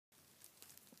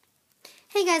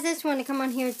Hey guys, I just wanted to come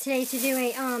on here today to do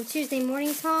a Tuesday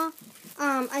mornings haul.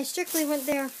 I strictly went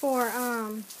there for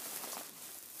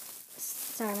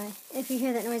sorry if you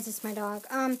hear that noise, it's my dog.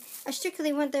 I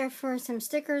strictly went there for some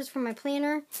stickers for my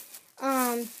planner.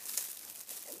 But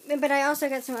I also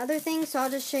got some other things, so I'll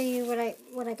just show you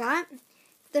what I got.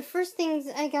 The first things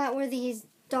I got were these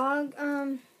dog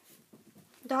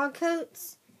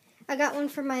coats. I got one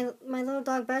for my little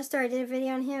dog Buster. I did a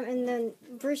video on him, and then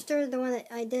Brewster, the one that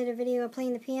I did a video of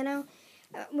playing the piano.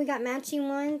 We got matching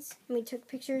ones, and we took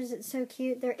pictures. It's so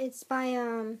cute. It's by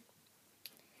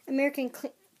American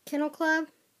Kennel Club,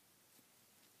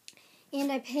 and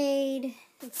I paid,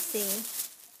 let's see,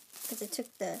 because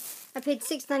I paid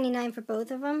 $6.99 for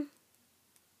both of them.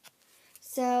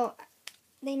 So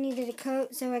they needed a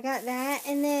coat, so I got that,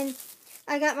 and then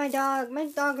I got my dog,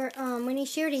 when he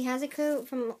shared, he has a coat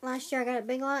from last year. I got it at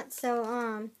Big Lots,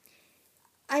 so,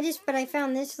 but I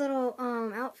found this little,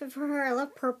 outfit for her. I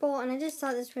love purple, and I just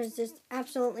thought this was just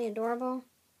absolutely adorable.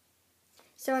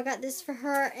 So I got this for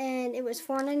her, and it was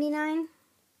 $4.99.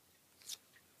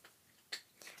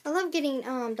 I love getting,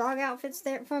 dog outfits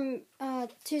there from,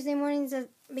 Tuesday mornings,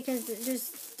 because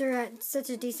they're at such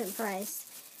a decent price.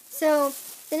 So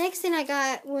the next thing I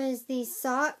got was these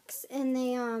socks, and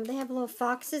they have little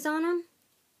foxes on them.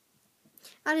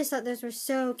 I just thought those were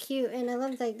so cute, and I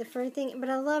love like the fur thing, but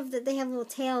I love that they have little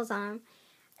tails on them.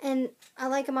 And I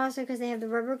like them also because they have the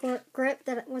rubber grip,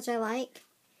 which I like.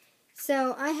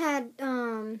 So I had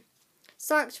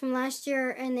socks from last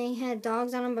year, and they had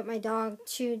dogs on them, but my dog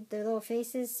chewed their little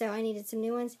faces, so I needed some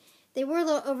new ones. They were a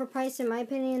little overpriced in my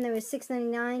opinion. They were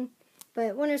 $6.99,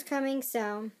 but winter's coming,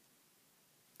 so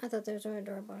I thought those were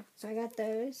adorable. So I got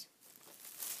those.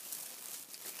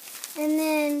 And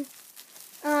then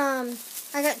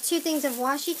I got two things of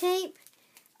washi tape.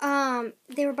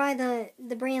 They were by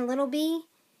the brand Little Bee.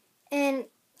 And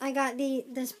I got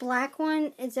this black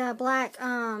one. It's a black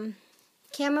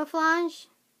camouflage.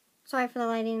 Sorry for the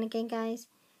lighting again, guys.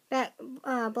 Black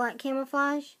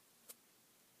camouflage.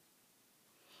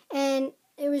 And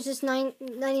it was just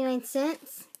 99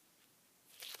 cents.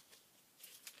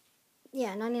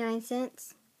 Yeah, 99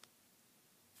 cents.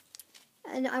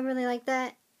 And I really like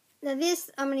that. Now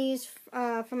this I'm going to use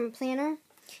from a planner.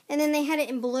 And then they had it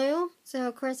in blue. So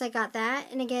of course I got that.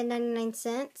 And again, 99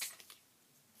 cents.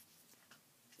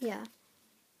 Yeah.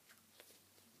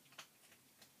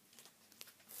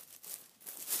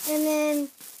 And then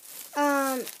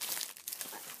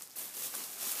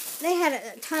they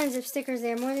had tons of stickers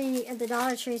there. More than at the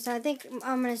Dollar Tree. So I think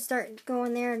I'm going to start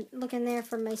going there, looking there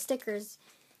for my stickers.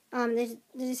 They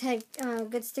just had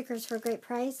good stickers for a great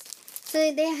price.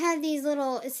 So they had these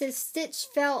little, it says Stitch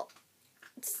Felt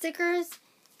stickers,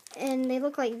 and they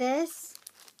look like this.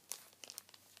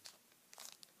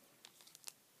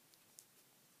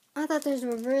 I thought those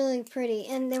were really pretty,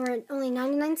 and they were only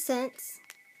 99 cents.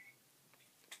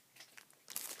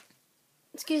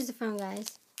 Excuse the phone,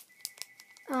 guys.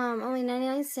 Only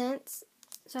 99 cents,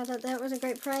 so I thought that was a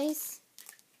great price.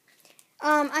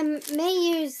 I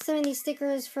may use some of these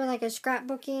stickers for like a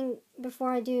scrapbooking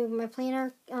before I do my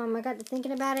planner. I got to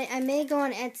thinking about it. I may go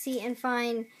on Etsy and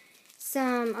find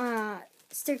some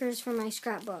stickers for my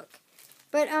scrapbook.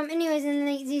 But anyways, and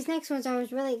these next ones I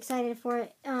was really excited for.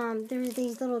 There's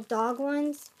these little dog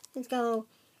ones. It's got a little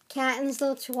cat and this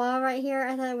little chihuahua right here.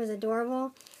 I thought it was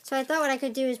adorable. So I thought what I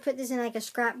could do is put this in like a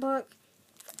scrapbook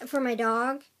for my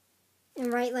dog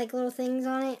and write like little things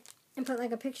on it. And put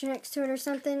like a picture next to it or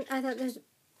something. I thought this was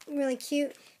really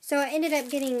cute. So I ended up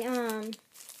getting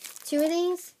two of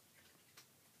these.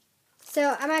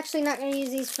 So I'm actually not going to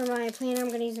use these for my planner. I'm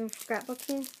going to use them for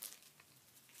scrapbooking.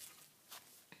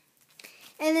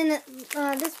 And then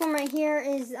this one right here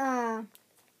is,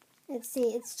 let's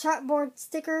see, it's chalkboard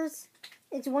stickers.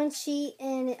 It's one sheet,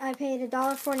 and I paid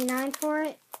 $1.49 for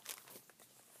it.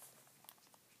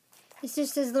 It's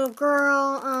just this little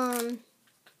girl,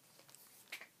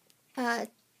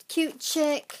 cute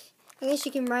chick. I guess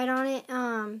you can write on it. So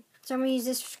I'm going to use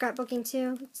this for scrapbooking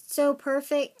too. It's so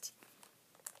perfect.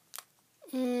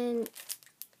 And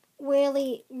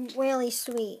really, really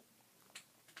sweet.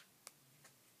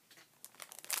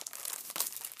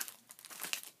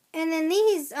 And then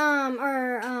these are,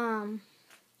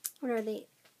 what are they?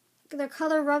 They're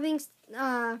color rubbing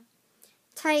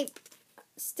type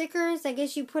stickers. I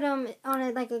guess you put them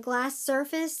on like a glass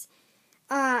surface.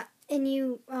 And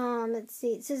you, let's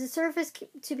see, it says the surface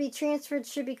to be transferred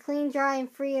should be clean, dry,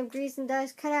 and free of grease and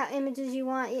dust. Cut out images you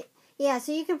want. Yeah,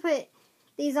 so you can put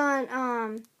these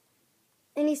on,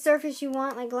 any surface you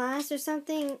want, like glass or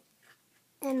something,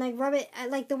 and like rub it,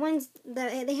 like the ones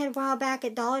that they had a while back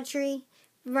at Dollar Tree,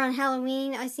 around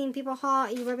Halloween, I've seen people haul.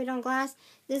 You rub it on glass.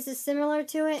 This is similar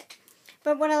to it.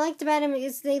 But what I liked about them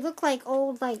is they look like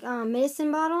old, like,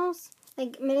 medicine bottles.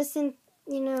 Like, medicine,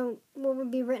 you know, what would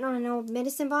be written on an old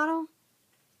medicine bottle.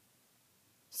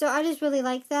 So I just really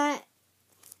like that.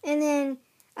 And then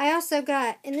I also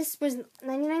got, and this was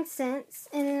 99 cents.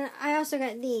 And then I also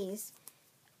got these.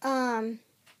 And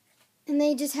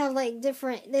they just have, like,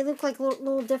 different, they look like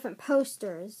little different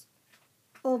posters.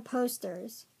 Old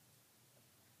posters.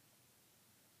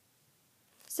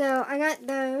 So I got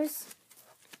those.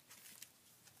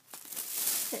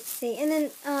 Let's see. And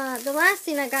then the last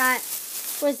thing I got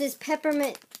was this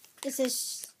peppermint. This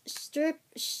is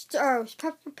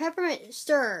peppermint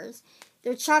stirs.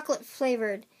 They're chocolate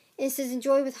flavored. It says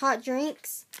enjoy with hot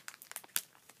drinks.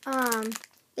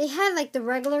 They had like the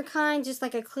regular kind, just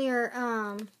like a clear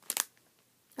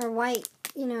or white,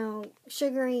 you know,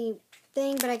 sugary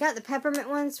thing. But I got the peppermint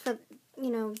ones for,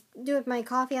 you know, do with my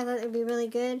coffee. I thought it would be really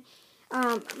good.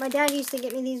 My dad used to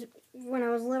get me these when I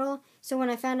was little, so when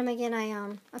I found them again,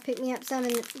 I picked me up some,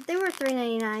 and they were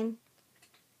 $3.99.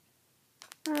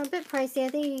 A bit pricey. I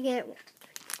think you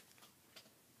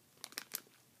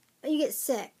get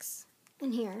 6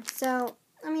 in here. So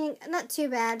I mean, not too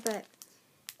bad, but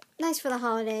nice for the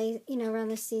holidays, you know, around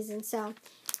this season. So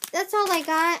that's all I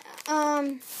got.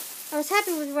 I was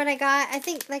happy with what I got. I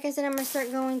think, like I said, I'm gonna start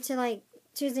going to like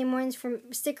Tuesday mornings for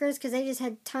stickers because they just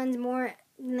had tons more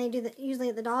than they do usually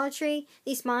at the Dollar Tree, at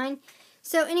least mine.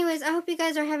 So anyways, I hope you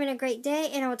guys are having a great day,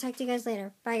 and I will talk to you guys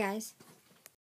later. Bye, guys.